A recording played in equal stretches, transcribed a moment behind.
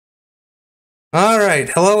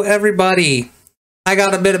Alright, hello everybody. I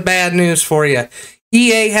got a bit of bad news for you.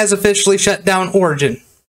 EA has officially shut down Origin.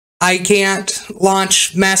 I can't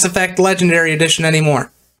launch Mass Effect Legendary Edition anymore.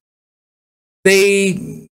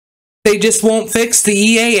 They just won't fix the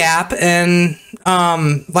EA app, and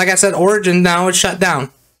like I said, Origin now is shut down.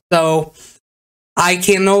 So I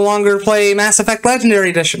can no longer play Mass Effect Legendary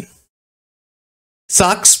Edition.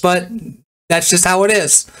 Sucks, but that's just how it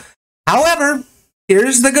is. However,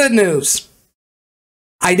 here's the good news.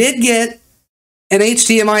 I did get an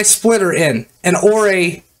HDMI splitter in, an Ore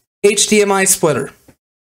HDMI splitter.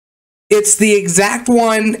 It's the exact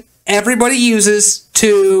one everybody uses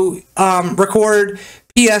to record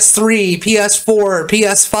PS3, PS4,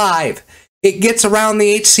 PS5. It gets around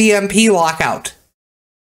the HCMP lockout.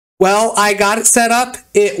 Well, I got it set up.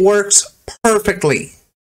 It works perfectly.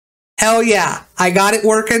 Hell yeah, I got it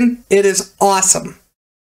working. It is awesome.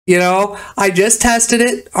 You know, I just tested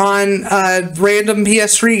it on a random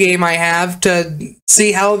PS3 game I have to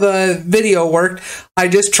see how the video worked. I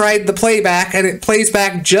just tried the playback, and it plays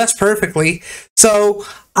back just perfectly. So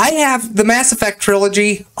I have the Mass Effect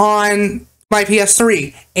trilogy on my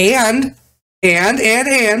PS3, and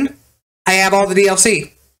I have all the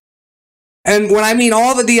DLC. And when I mean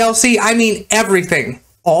all the DLC, I mean everything.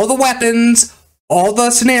 All the weapons, all the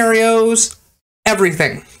scenarios,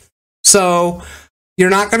 everything. So you're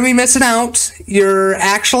not going to be missing out. You're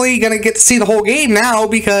actually going to get to see the whole game now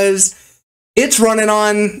because it's running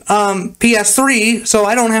on PS3, so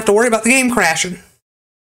I don't have to worry about the game crashing.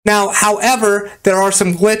 Now, however, there are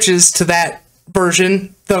some glitches to that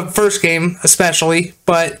version, the first game especially,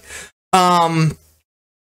 but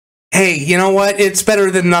hey, you know what? It's better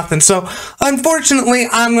than nothing. So, unfortunately,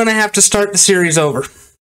 I'm going to have to start the series over.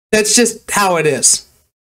 That's just how it is,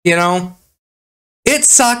 you know? It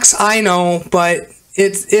sucks, I know, but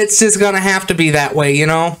it's just going to have to be that way, you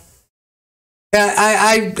know?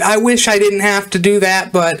 I wish I didn't have to do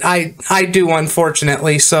that, but I do,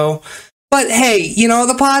 unfortunately, so. But hey, you know,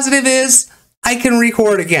 the positive is I can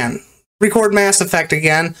record again. Record Mass Effect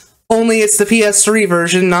again. Only it's the PS3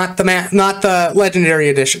 version, not the Legendary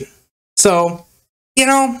Edition. So, you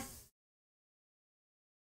know,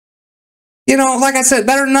 like I said,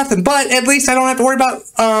 better than nothing. But at least I don't have to worry about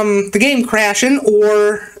the game crashing,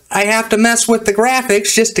 or I have to mess with the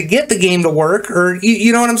graphics just to get the game to work, or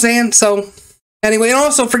you know what I'm saying? So, anyway, and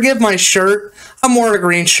also forgive my shirt. I'm wearing a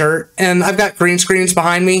green shirt, and I've got green screens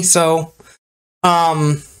behind me, so,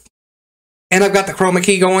 and I've got the chroma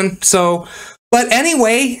key going, so, but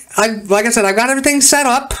anyway, like I said, I've got everything set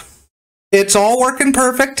up. It's all working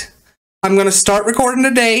perfect. I'm going to start recording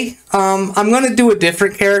today. I'm going to do a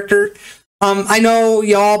different character. I know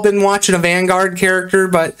y'all been watching a Vanguard character,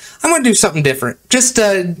 but I'm going to do something different, just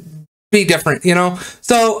to be different, you know?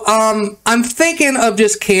 So, I'm thinking of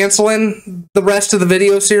just canceling the rest of the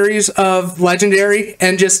video series of Legendary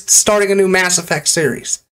and just starting a new Mass Effect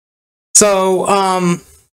series. So,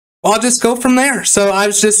 I'll just go from there. So, I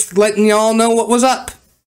was just letting y'all know what was up.